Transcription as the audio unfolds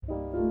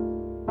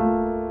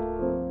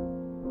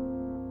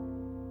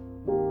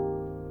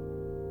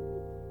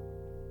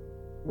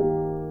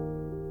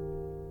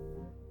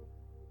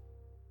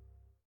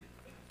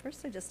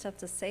First, I just have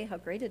to say how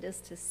great it is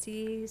to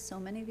see so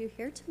many of you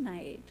here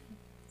tonight.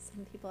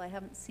 Some people I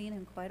haven't seen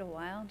in quite a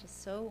while.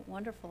 Just so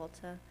wonderful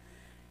to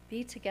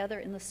be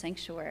together in the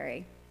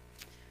sanctuary.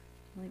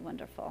 Really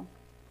wonderful.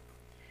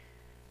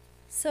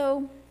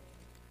 So,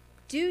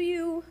 do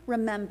you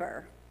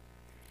remember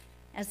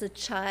as a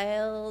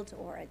child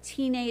or a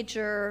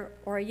teenager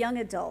or a young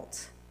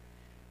adult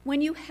when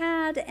you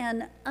had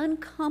an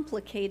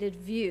uncomplicated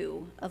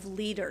view of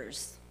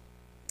leaders?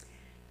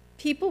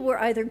 People were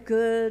either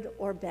good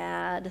or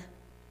bad,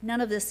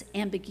 none of this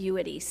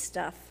ambiguity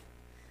stuff.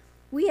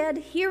 We had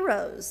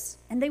heroes,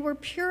 and they were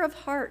pure of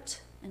heart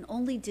and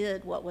only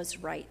did what was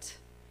right.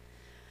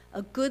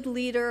 A good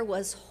leader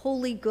was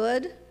wholly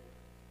good,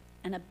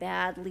 and a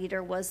bad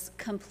leader was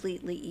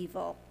completely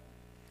evil.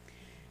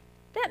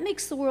 That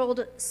makes the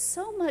world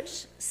so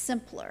much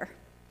simpler.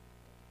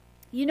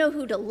 You know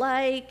who to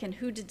like and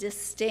who to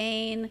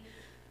disdain,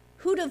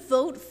 who to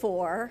vote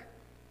for,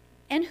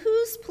 and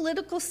whose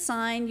political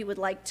sign you would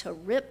like to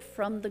rip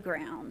from the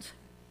ground.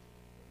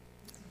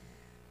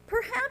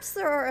 Perhaps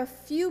there are a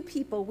few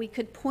people we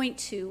could point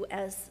to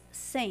as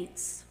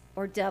saints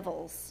or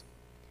devils.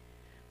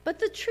 But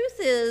the truth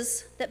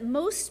is that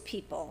most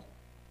people,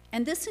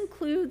 and this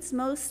includes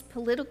most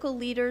political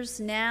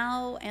leaders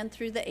now and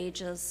through the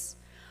ages,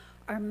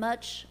 are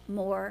much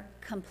more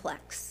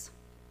complex.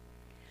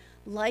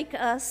 Like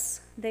us,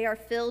 they are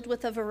filled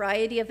with a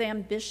variety of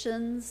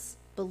ambitions,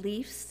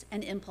 beliefs,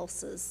 and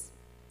impulses.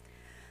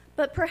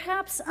 But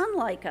perhaps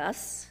unlike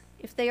us,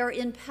 if they are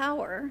in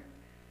power,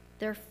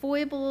 their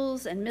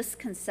foibles and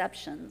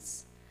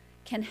misconceptions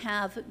can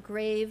have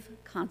grave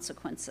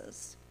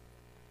consequences.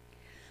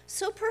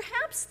 So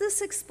perhaps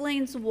this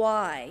explains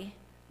why,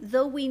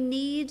 though we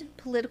need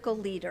political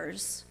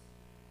leaders,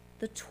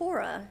 the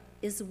Torah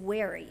is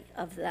wary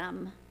of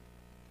them.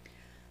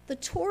 The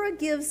Torah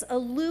gives a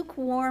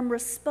lukewarm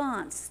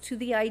response to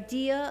the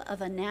idea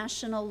of a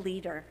national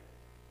leader.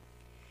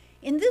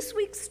 In this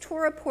week's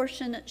Torah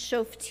portion,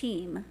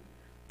 Shoftim,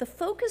 the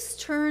focus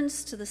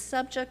turns to the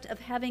subject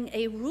of having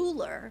a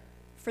ruler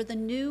for the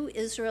new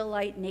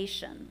Israelite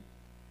nation.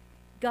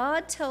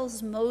 God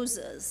tells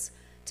Moses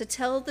to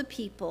tell the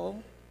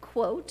people,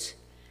 quote,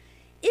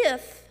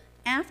 "If,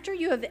 after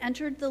you have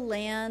entered the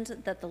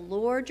land that the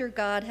Lord your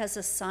God has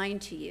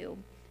assigned to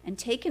you and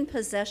taken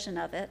possession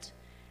of it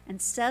and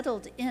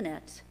settled in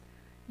it,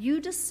 you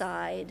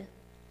decide,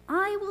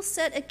 I will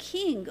set a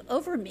king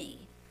over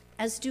me,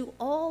 as do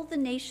all the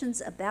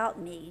nations about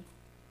me.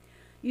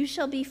 You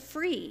shall be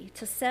free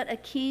to set a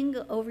king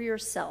over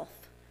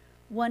yourself,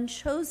 one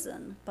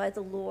chosen by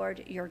the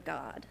Lord your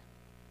God."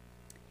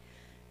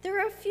 There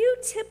are a few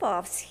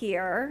tip-offs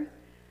here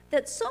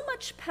that so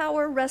much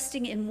power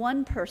resting in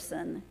one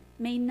person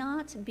may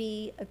not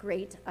be a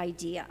great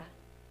idea.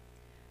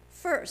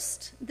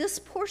 First, this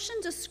portion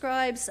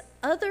describes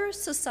other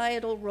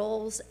societal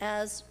roles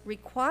as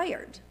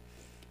required.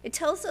 It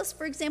tells us,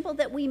 for example,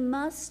 that we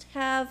must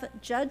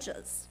have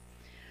judges.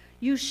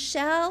 You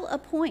shall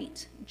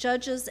appoint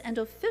judges and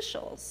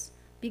officials,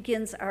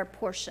 begins our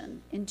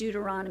portion in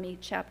Deuteronomy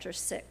chapter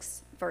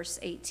 6, verse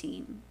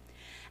 18.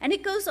 And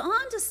it goes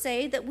on to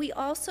say that we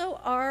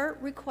also are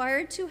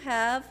required to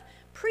have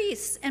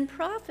priests and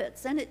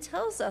prophets, and it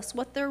tells us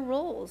what their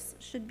roles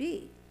should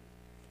be.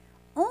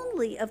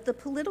 Only of the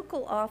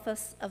political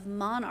office of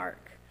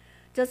monarch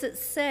does it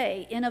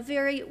say in a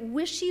very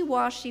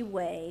wishy-washy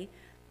way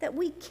that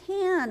we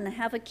can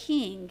have a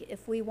king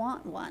if we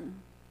want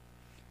one.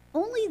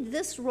 Only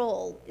this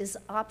role is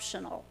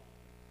optional.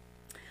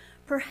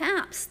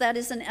 Perhaps that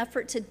is an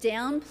effort to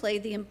downplay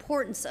the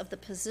importance of the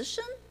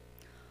position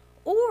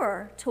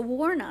or to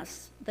warn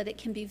us that it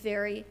can be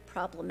very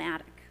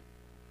problematic.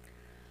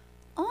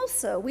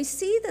 Also, we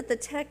see that the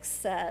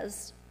text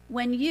says,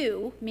 when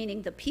you,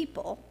 meaning the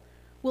people,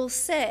 will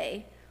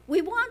say, we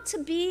want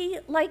to be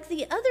like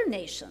the other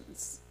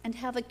nations and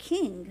have a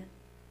king.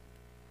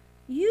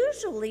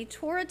 Usually,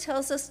 Torah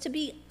tells us to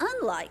be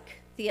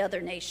unlike the other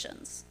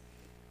nations.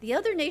 The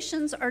other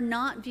nations are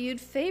not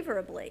viewed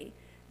favorably.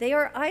 They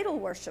are idol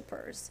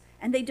worshipers,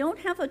 and they don't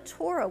have a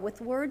Torah with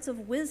words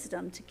of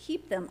wisdom to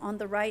keep them on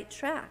the right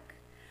track.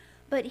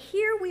 But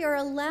here we are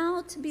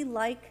allowed to be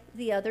like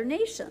the other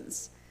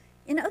nations.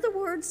 In other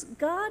words,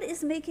 God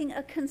is making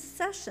a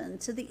concession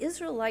to the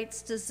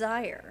Israelites'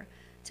 desire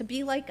to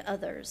be like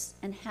others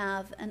and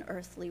have an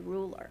earthly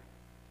ruler.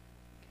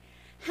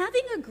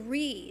 Having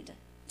agreed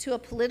to a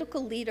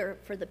political leader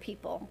for the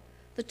people,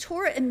 the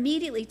Torah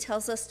immediately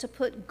tells us to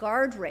put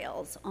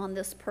guardrails on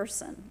this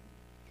person.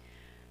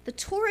 The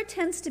Torah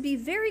tends to be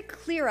very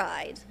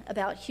clear-eyed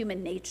about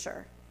human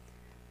nature.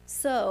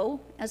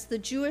 So, as the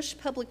Jewish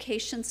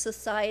Publication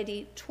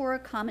Society Torah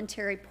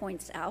commentary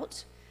points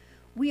out,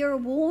 we are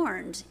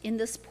warned in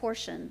this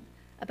portion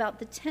about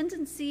the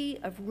tendency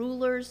of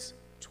rulers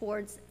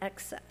towards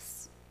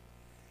excess.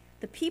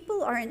 The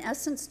people are in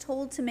essence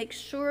told to make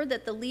sure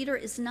that the leader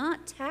is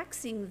not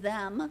taxing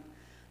them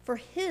for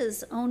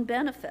his own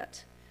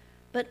benefit,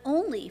 but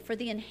only for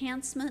the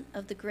enhancement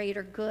of the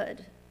greater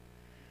good.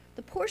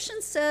 The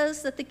portion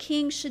says that the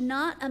king should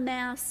not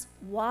amass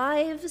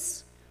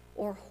wives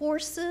or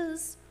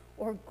horses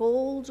or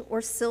gold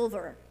or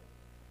silver.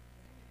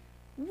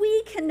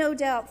 We can no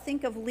doubt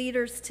think of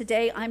leaders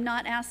today, I'm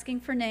not asking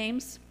for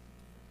names,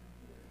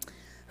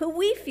 who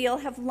we feel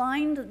have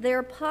lined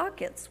their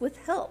pockets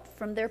with help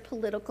from their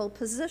political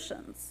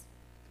positions.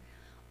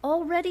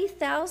 Already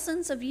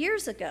thousands of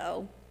years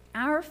ago,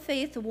 our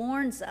faith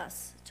warns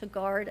us to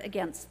guard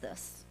against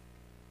this.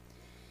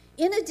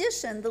 In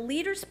addition, the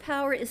leader's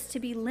power is to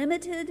be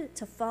limited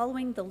to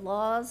following the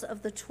laws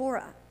of the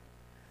Torah.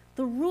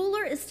 The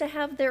ruler is to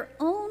have their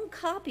own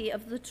copy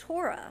of the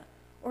Torah,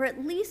 or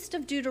at least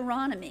of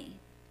Deuteronomy,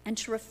 and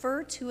to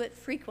refer to it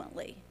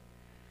frequently.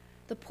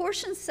 The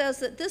portion says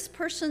that this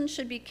person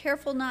should be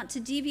careful not to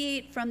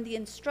deviate from the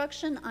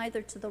instruction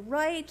either to the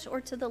right or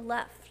to the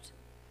left.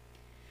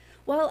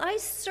 While I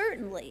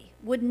certainly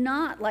would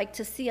not like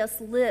to see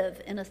us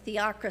live in a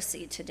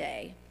theocracy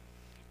today,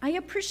 I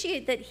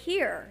appreciate that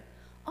here,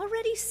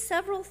 already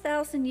several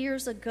thousand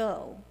years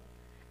ago,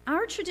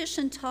 our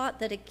tradition taught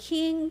that a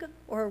king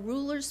or a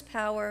ruler's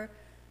power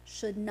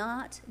should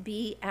not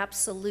be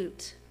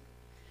absolute.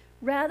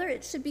 Rather,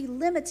 it should be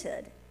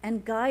limited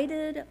and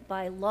guided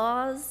by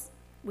laws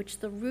which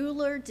the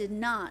ruler did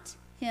not,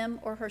 him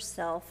or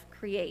herself,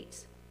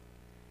 create.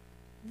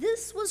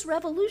 This was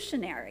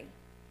revolutionary,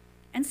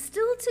 and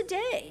still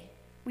today,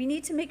 we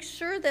need to make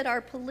sure that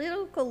our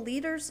political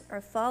leaders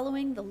are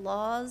following the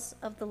laws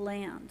of the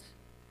land.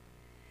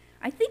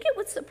 I think it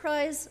would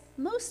surprise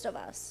most of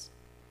us,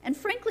 and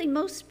frankly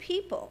most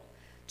people,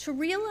 to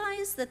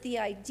realize that the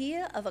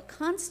idea of a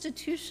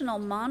constitutional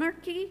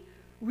monarchy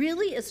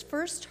really is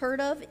first heard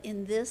of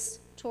in this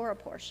Torah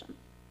portion.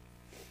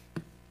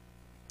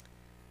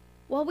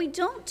 While we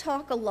don't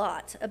talk a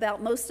lot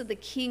about most of the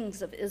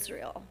kings of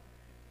Israel,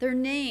 their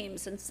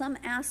names and some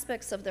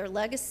aspects of their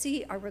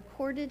legacy are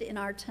recorded in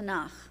our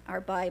Tanakh,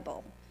 our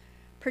Bible,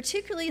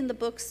 particularly in the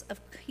books of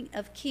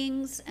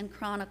Kings and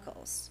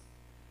Chronicles.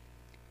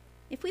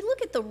 If we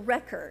look at the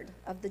record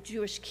of the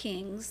Jewish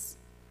kings,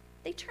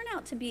 they turn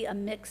out to be a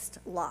mixed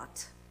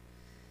lot.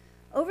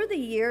 Over the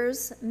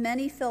years,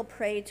 many fell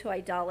prey to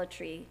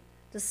idolatry,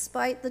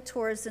 despite the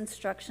Torah's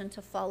instruction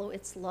to follow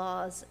its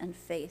laws and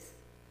faith.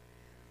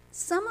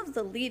 Some of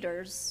the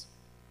leaders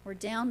were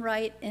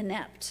downright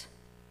inept.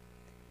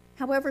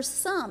 However,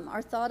 some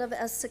are thought of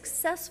as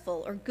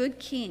successful or good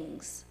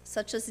kings,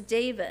 such as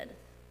David,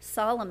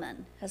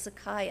 Solomon,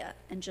 Hezekiah,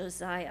 and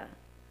Josiah.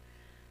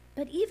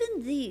 But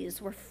even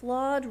these were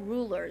flawed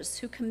rulers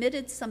who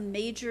committed some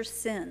major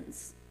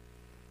sins.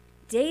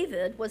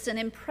 David was an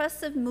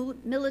impressive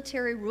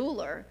military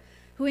ruler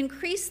who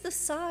increased the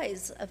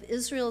size of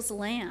Israel's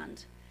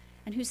land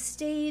and who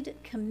stayed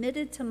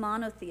committed to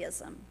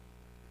monotheism.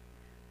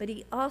 But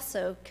he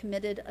also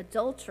committed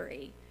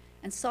adultery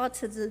and saw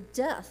to the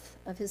death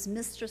of his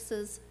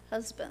mistress's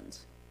husband.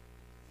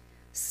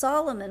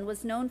 Solomon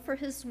was known for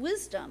his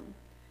wisdom,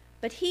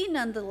 but he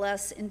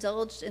nonetheless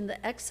indulged in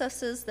the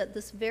excesses that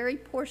this very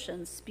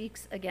portion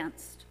speaks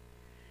against.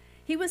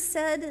 He was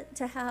said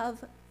to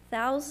have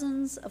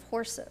thousands of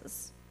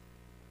horses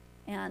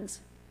and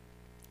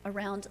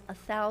around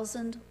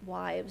 1,000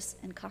 wives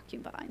and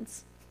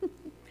concubines.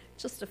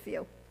 Just a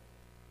few.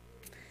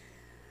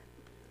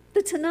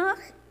 The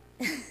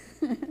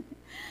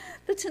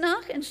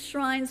Tanakh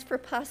enshrines for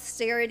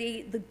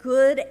posterity the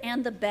good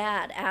and the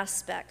bad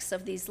aspects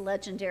of these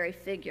legendary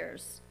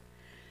figures.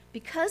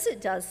 Because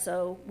it does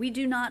so, we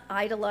do not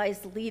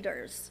idolize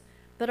leaders,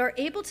 but are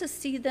able to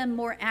see them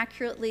more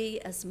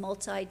accurately as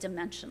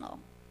multidimensional.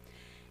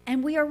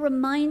 And we are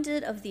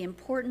reminded of the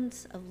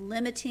importance of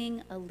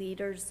limiting a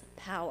leader's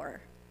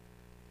power.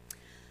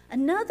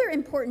 Another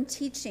important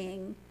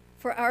teaching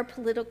for our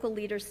political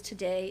leaders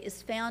today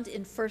is found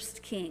in 1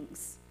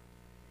 Kings.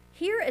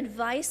 Here,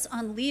 advice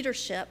on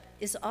leadership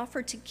is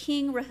offered to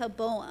King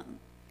Rehoboam.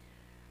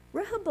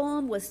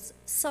 Rehoboam was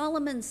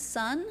Solomon's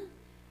son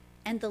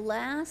and the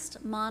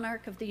last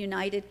monarch of the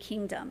United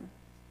Kingdom.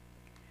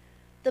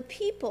 The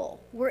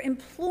people were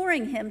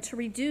imploring him to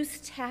reduce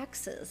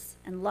taxes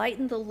and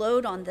lighten the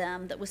load on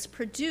them that was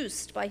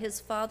produced by his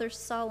father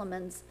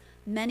Solomon's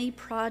many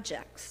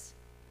projects.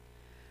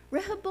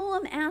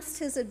 Rehoboam asked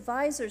his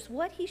advisors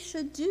what he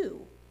should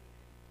do,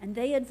 and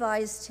they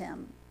advised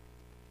him,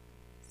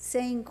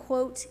 saying,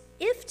 quote,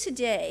 "If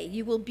today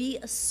you will be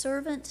a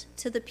servant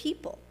to the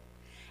people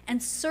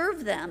and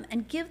serve them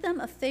and give them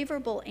a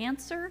favorable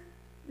answer,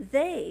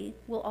 they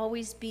will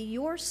always be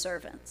your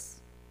servants."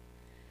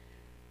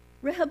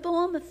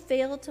 Rehoboam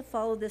failed to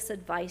follow this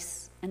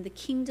advice, and the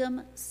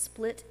kingdom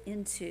split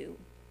in two.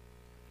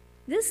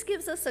 This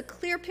gives us a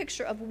clear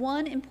picture of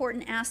one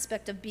important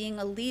aspect of being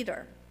a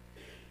leader.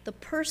 The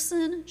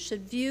person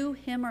should view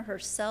him or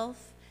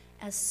herself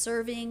as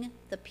serving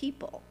the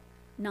people,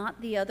 not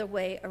the other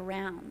way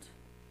around.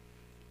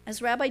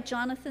 As Rabbi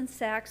Jonathan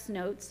Sacks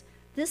notes,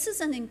 this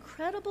is an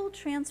incredible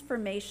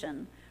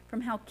transformation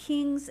from how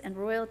kings and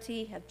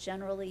royalty have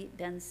generally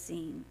been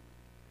seen.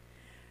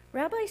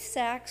 Rabbi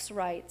Sacks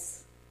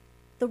writes,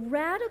 "The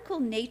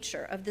radical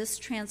nature of this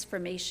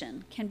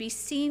transformation can be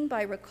seen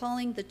by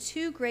recalling the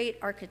two great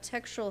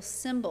architectural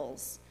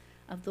symbols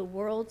of the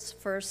world's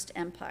first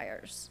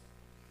empires.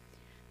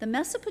 The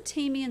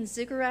Mesopotamian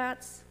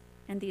ziggurats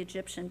and the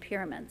Egyptian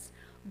pyramids,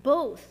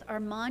 both are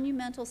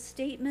monumental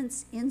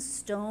statements in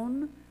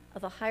stone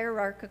of a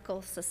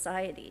hierarchical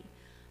society.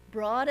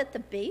 Broad at the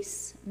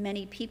base,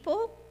 many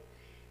people,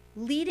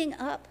 leading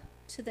up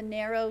to the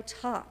narrow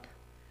top.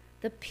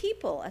 The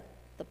people at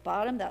the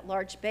bottom, that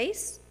large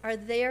base, are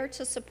there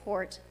to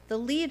support the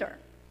leader.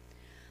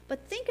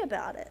 But think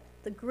about it.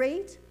 The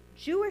great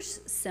Jewish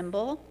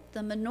symbol,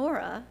 the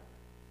menorah,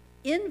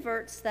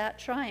 inverts that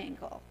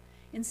triangle.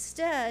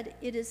 Instead,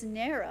 it is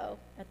narrow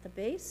at the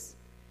base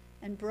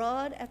and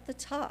broad at the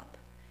top.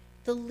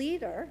 The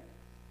leader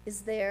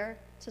is there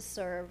to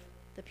serve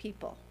the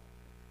people.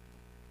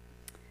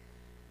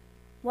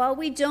 While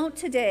we don't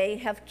today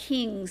have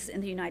kings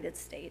in the United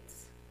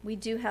States, we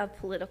do have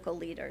political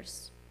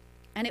leaders.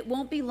 And it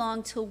won't be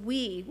long till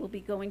we will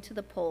be going to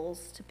the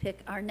polls to pick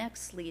our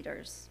next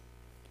leaders.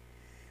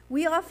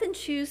 We often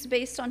choose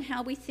based on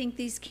how we think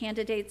these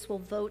candidates will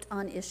vote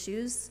on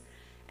issues,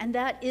 and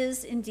that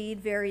is indeed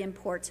very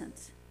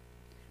important.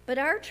 But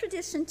our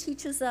tradition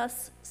teaches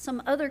us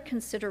some other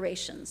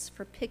considerations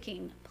for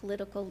picking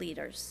political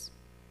leaders.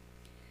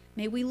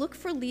 May we look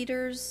for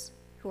leaders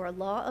who are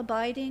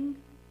law-abiding,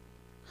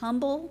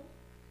 humble,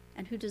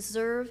 and who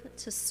desire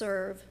to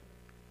serve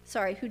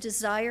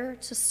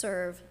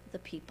the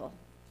people.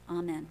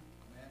 Amen.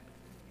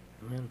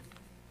 Amen.